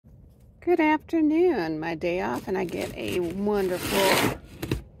Good afternoon, my day off, and I get a wonderful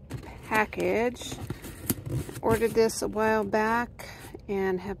package. Ordered this a while back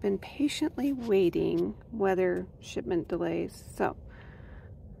and have been patiently waiting weather shipment delays. So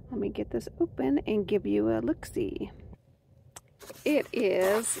let me get this open and give you a look-see. It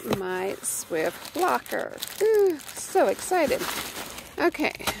is my Swiftblocker. Ooh, so excited.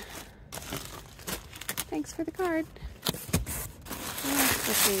 Okay. Thanks for the card.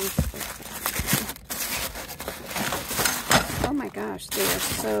 Oh my gosh, they are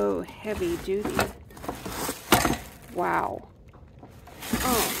so heavy duty. Wow.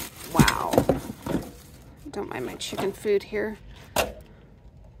 Oh, wow. Don't mind my chicken food here.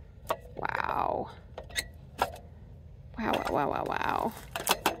 Wow. Wow, wow, wow, wow, wow.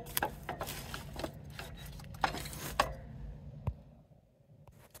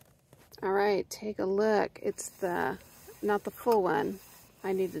 All right, take a look. It's not the full one.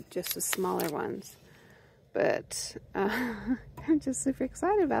 I needed just the smaller ones. But I'm just super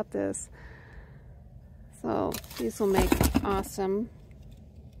excited about this. So these will make awesome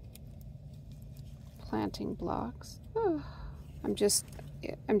planting blocks. Oh, I'm just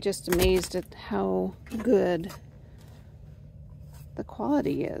amazed at how good the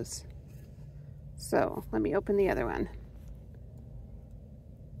quality is. So let me open the other one.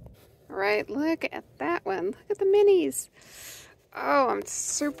 All right, look at that one. Look at the minis. Oh, I'm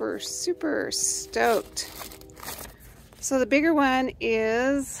super, super stoked. So the bigger one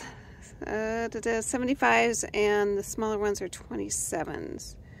is 75s and the smaller ones are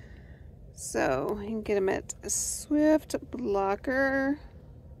 27s. So you can get them at Swiftblocker.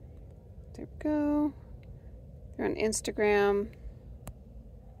 There we go. They're on Instagram.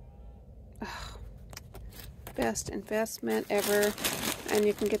 Oh, best investment ever. And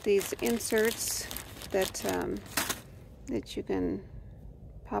you can get these inserts that that you can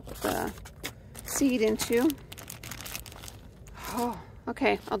pop the seed into. Oh,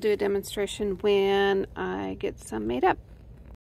 okay, I'll do a demonstration when I get some made up.